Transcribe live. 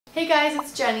Hey guys,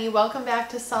 it's Jenny. Welcome back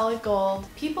to Solid Gold.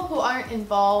 People who aren't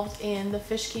involved in the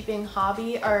fish keeping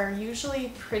hobby are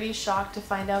usually pretty shocked to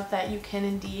find out that you can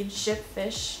indeed ship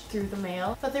fish through the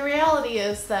mail. But the reality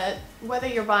is that whether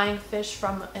you're buying fish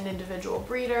from an individual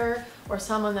breeder or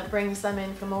someone that brings them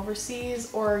in from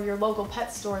overseas or your local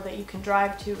pet store that you can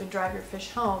drive to and drive your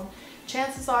fish home,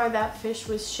 chances are that fish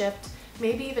was shipped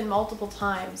maybe even multiple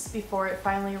times before it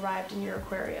finally arrived in your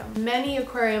aquarium. Many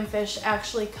aquarium fish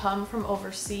actually come from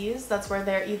overseas. That's where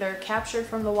they're either captured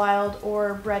from the wild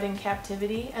or bred in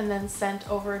captivity and then sent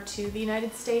over to the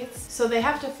United States. So they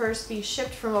have to first be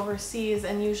shipped from overseas,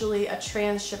 and usually a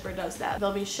transshipper does that.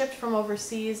 They'll be shipped from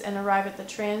overseas and arrive at the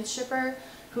transshipper,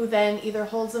 who then either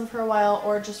holds them for a while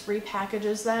or just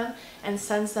repackages them and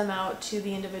sends them out to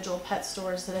the individual pet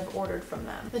stores that have ordered from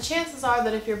them. The chances are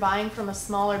that if you're buying from a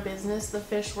smaller business, the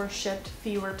fish were shipped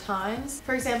fewer times.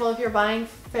 For example, if you're buying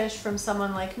fish from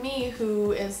someone like me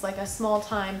who is like a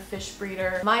small-time fish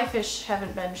breeder, my fish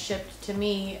haven't been shipped to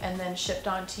me and then shipped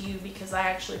on to you because I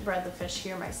actually bred the fish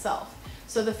here myself.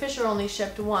 So the fish are only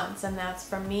shipped once, and that's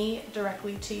from me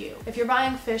directly to you. If you're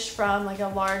buying fish from like a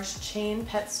large chain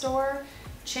pet store,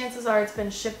 chances are it's been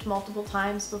shipped multiple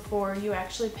times before you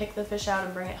actually pick the fish out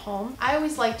and bring it home. I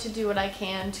always like to do what I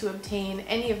can to obtain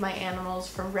any of my animals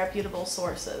from reputable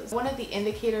sources. One of the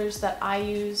indicators that I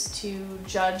use to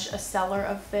judge a seller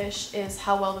of fish is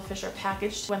how well the fish are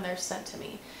packaged when they're sent to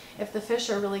me. If the fish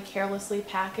are really carelessly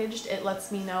packaged, it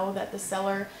lets me know that the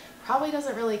seller probably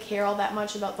doesn't really care all that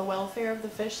much about the welfare of the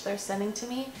fish they're sending to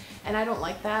me, and I don't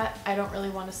like that. I don't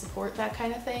really want to support that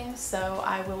kind of thing, so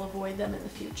I will avoid them in the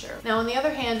future. Now, on the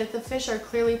other hand, if the fish are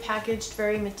clearly packaged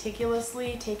very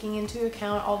meticulously, taking into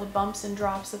account all the bumps and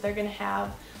drops that they're going to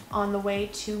have on the way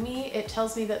to me, it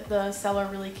tells me that the seller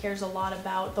really cares a lot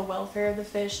about the welfare of the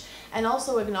fish and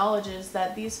also acknowledges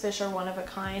that these fish are one of a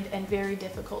kind and very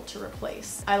difficult to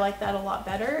replace. I like that a lot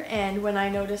better, and when I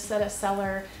notice that a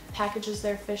seller packages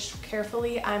their fish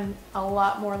carefully, I'm a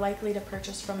lot more likely to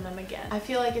purchase from them again. I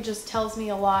feel like it just tells me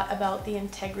a lot about the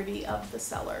integrity of the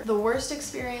seller. The worst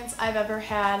experience I've ever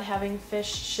had having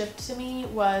fish shipped to me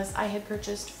was I had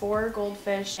purchased 4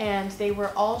 goldfish, and they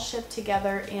were all shipped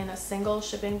together in a single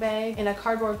shipping bag in a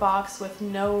cardboard box with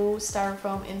no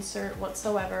styrofoam insert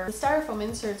whatsoever. The styrofoam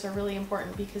inserts are really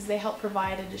important because they help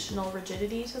provide additional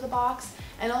rigidity to the box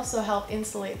and also help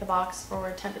insulate the box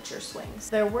for temperature swings.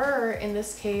 There were, in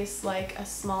this case, like a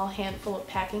small handful of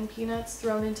packing peanuts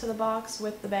thrown into the box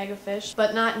with the bag of fish,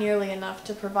 but not nearly enough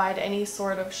to provide any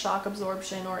sort of shock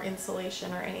absorption or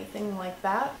insulation or anything like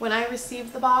that. When I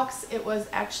received the box, it was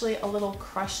actually a little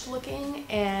crushed looking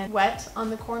and wet on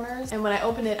the corners, and when I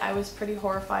opened it, I was pretty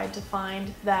horrified to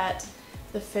find that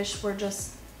the fish were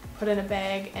just put in a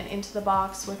bag and into the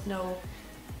box with no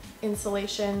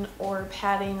insulation or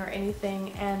padding or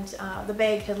anything, and the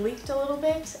bag had leaked a little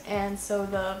bit, and so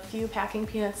the few packing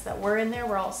peanuts that were in there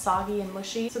were all soggy and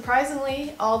mushy.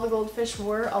 Surprisingly, all the goldfish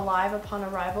were alive upon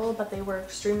arrival, but they were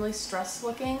extremely stressed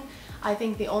looking. I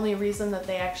think the only reason that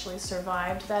they actually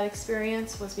survived that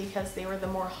experience was because they were the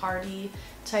more hardy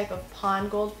type of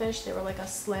pond goldfish. They were like a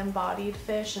slim-bodied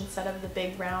fish instead of the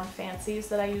big round fancies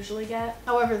that I usually get.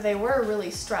 However, they were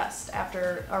really stressed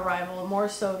after arrival, more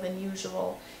so than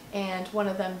usual, and one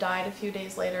of them died a few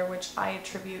days later, which I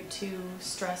attribute to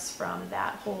stress from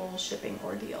that whole shipping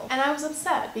ordeal. And I was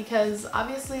upset because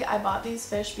obviously I bought these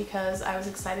fish because I was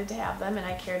excited to have them and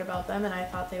I cared about them and I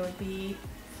thought they would be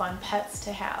fun pets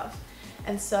to have.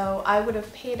 And so I would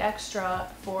have paid extra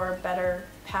for better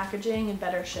packaging and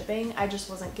better shipping. I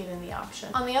just wasn't given the option.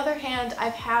 On the other hand,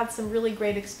 I've had some really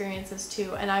great experiences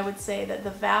too, and I would say that the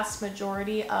vast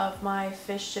majority of my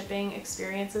fish shipping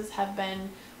experiences have been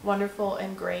wonderful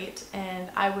and great, and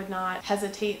I would not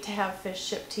hesitate to have fish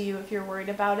shipped to you if you're worried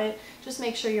about it. Just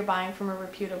make sure you're buying from a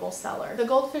reputable seller. The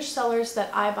goldfish sellers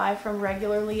that I buy from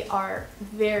regularly are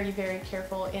very, very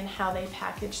careful in how they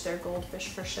package their goldfish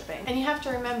for shipping. And you have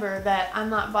to remember that I'm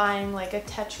not buying like a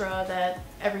tetra that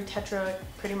every tetra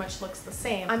pretty much looks the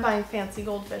same. I'm buying fancy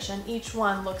goldfish, and each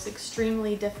one looks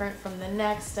extremely different from the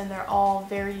next, and they're all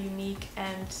very unique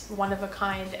and one of a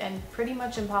kind and pretty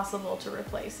much impossible to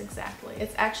replace exactly.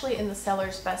 It's actually in the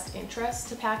seller's best interest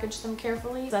to package them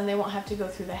carefully, then they won't have to go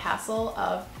through the hassle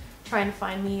of trying to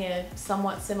find me a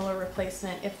somewhat similar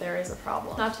replacement if there is a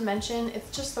problem. Not to mention, it's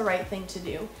just the right thing to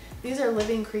do. These are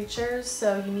living creatures,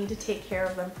 so you need to take care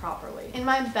of them properly. In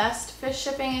my best fish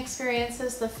shipping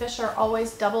experiences, the fish are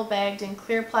always double bagged in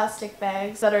clear plastic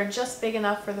bags that are just big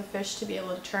enough for the fish to be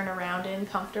able to turn around in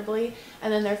comfortably,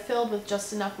 and then they're filled with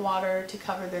just enough water to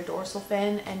cover their dorsal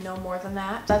fin and no more than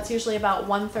that. That's usually about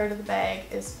 1/3 of the bag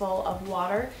is full of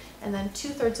water, and then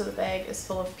 2/3 of the bag is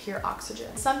full of pure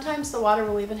oxygen. Sometimes the water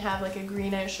will even have like a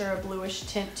greenish or a bluish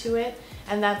tint to it,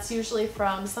 and that's usually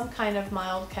from some kind of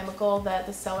mild chemical that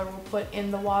the seller will put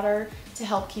in the water to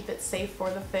help keep it safe for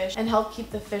the fish and help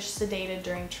keep the fish sedated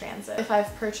during transit. If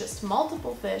I've purchased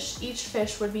multiple fish, each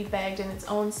fish would be bagged in its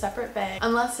own separate bag,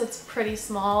 unless it's pretty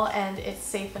small and it's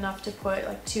safe enough to put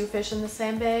like 2 fish in the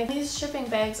same bag. These shipping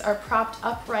bags are propped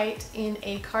upright in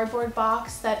a cardboard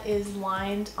box that is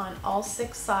lined on all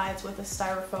 6 sides with a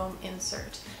styrofoam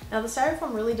insert. Now the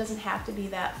styrofoam really doesn't have to be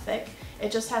that thick,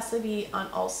 it just has to be on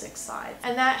all 6 sides.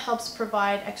 And that helps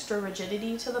provide extra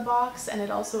rigidity to the box, and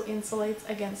it also insulates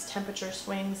against temperature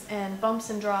swings and bumps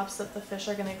and drops that the fish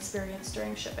are going to experience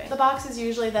during shipping. The box is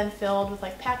usually then filled with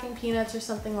like packing peanuts or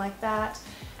something like that,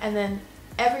 and then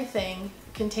everything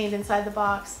contained inside the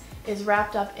box is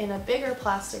wrapped up in a bigger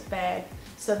plastic bag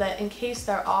so that in case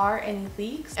there are any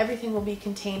leaks, everything will be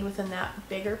contained within that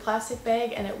bigger plastic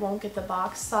bag and it won't get the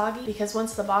box soggy, because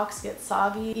once the box gets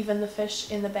soggy, even the fish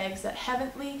in the bags that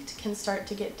haven't leaked can start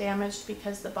to get damaged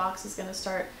because the box is going to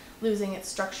start losing its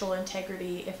structural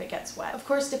integrity if it gets wet. Of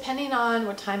course, depending on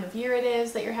what time of year it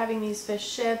is that you're having these fish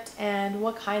shipped and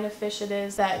what kind of fish it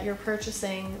is that you're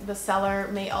purchasing, the seller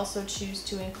may also choose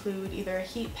to include either a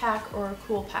heat pack or a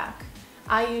cool pack.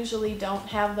 I usually don't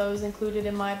have those included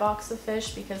in my box of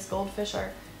fish because goldfish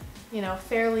are, you know,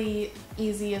 fairly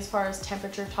easy as far as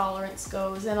temperature tolerance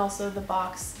goes, and also the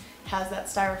box has that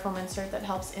styrofoam insert that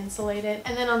helps insulate it.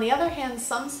 And then on the other hand,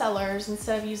 some sellers,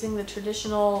 instead of using the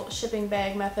traditional shipping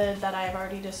bag method that I've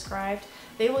already described,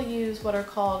 they will use what are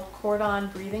called cordon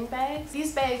breathing bags.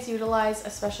 These bags utilize a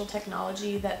special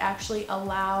technology that actually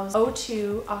allows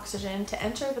O2, oxygen, to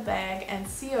enter the bag and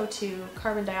CO2,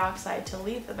 carbon dioxide, to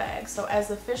leave the bag. So as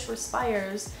the fish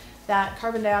respires, that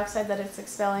carbon dioxide that it's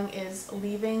expelling is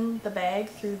leaving the bag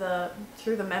through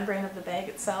the membrane of the bag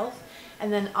itself,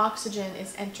 and then oxygen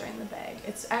is entering the bag.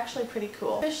 It's actually pretty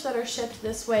cool. Fish that are shipped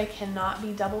this way cannot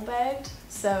be double bagged,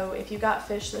 so if you got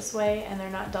fish this way and they're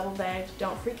not double bagged,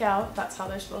 don't freak out, that's how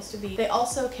they're supposed to be. They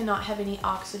also cannot have any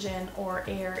oxygen or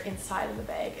air inside of the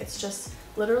bag. It's just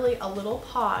literally a little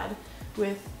pod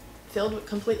filled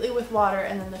completely with water,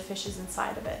 and then the fish is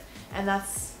inside of it. And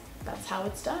that's how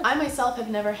it's done. I myself have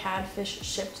never had fish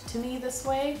shipped to me this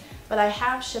way, but I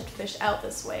have shipped fish out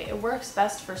this way. It works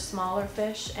best for smaller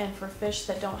fish and for fish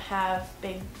that don't have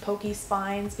big pokey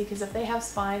spines, because if they have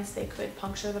spines they could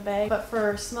puncture the bag. But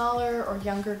for smaller or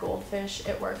younger goldfish,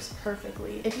 it works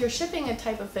perfectly. If you're shipping a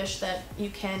type of fish that you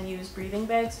can use breathing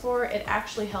bags for, it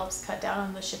actually helps cut down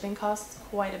on the shipping costs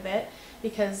quite a bit,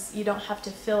 because you don't have to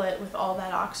fill it with all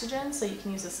that oxygen, so you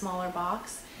can use a smaller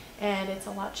box, and it's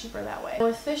a lot cheaper that way.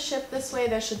 With fish shipped this way,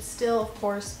 there should still, of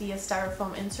course, be a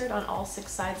styrofoam insert on all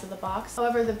 6 sides of the box.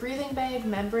 However, the breathing bag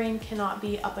membrane cannot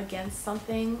be up against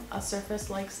something, a surface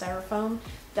like styrofoam,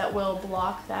 that will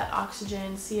block that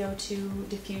oxygen CO2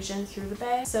 diffusion through the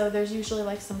bag. So there's usually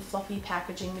like some fluffy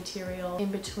packaging material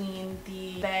in between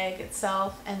the bag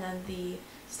itself and then the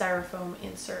styrofoam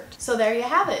insert. So there you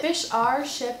have it. Fish are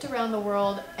shipped around the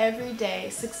world every day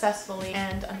successfully,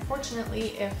 and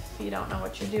unfortunately, if you don't know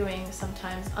what you're doing,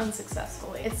 sometimes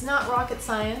unsuccessfully. It's not rocket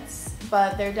science,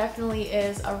 but there definitely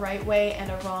is a right way and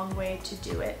a wrong way to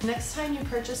do it. Next time you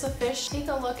purchase a fish, take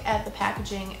a look at the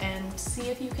packaging and see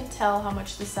if you can tell how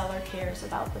much the seller cares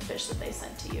about the fish that they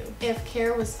sent to you. If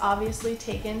care was obviously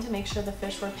taken to make sure the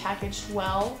fish were packaged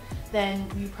well, then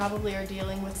you probably are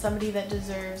dealing with somebody that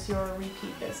deserves your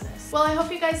repeat business. Well, I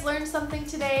hope you guys learned something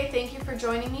today. Thank you for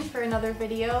joining me for another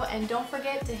video, and don't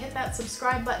forget to hit that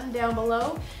subscribe button down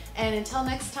below. And until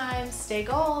next time, stay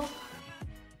gold.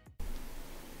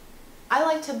 I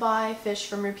like to buy fish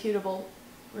from reputable.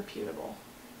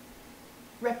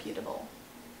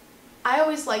 I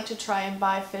always like to try and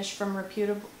buy fish from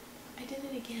reputable. I did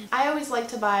it again. I always like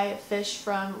to buy fish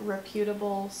from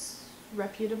reputable.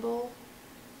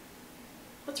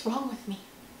 What's wrong with me?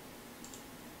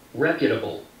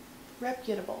 Reputable.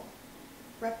 Reputable.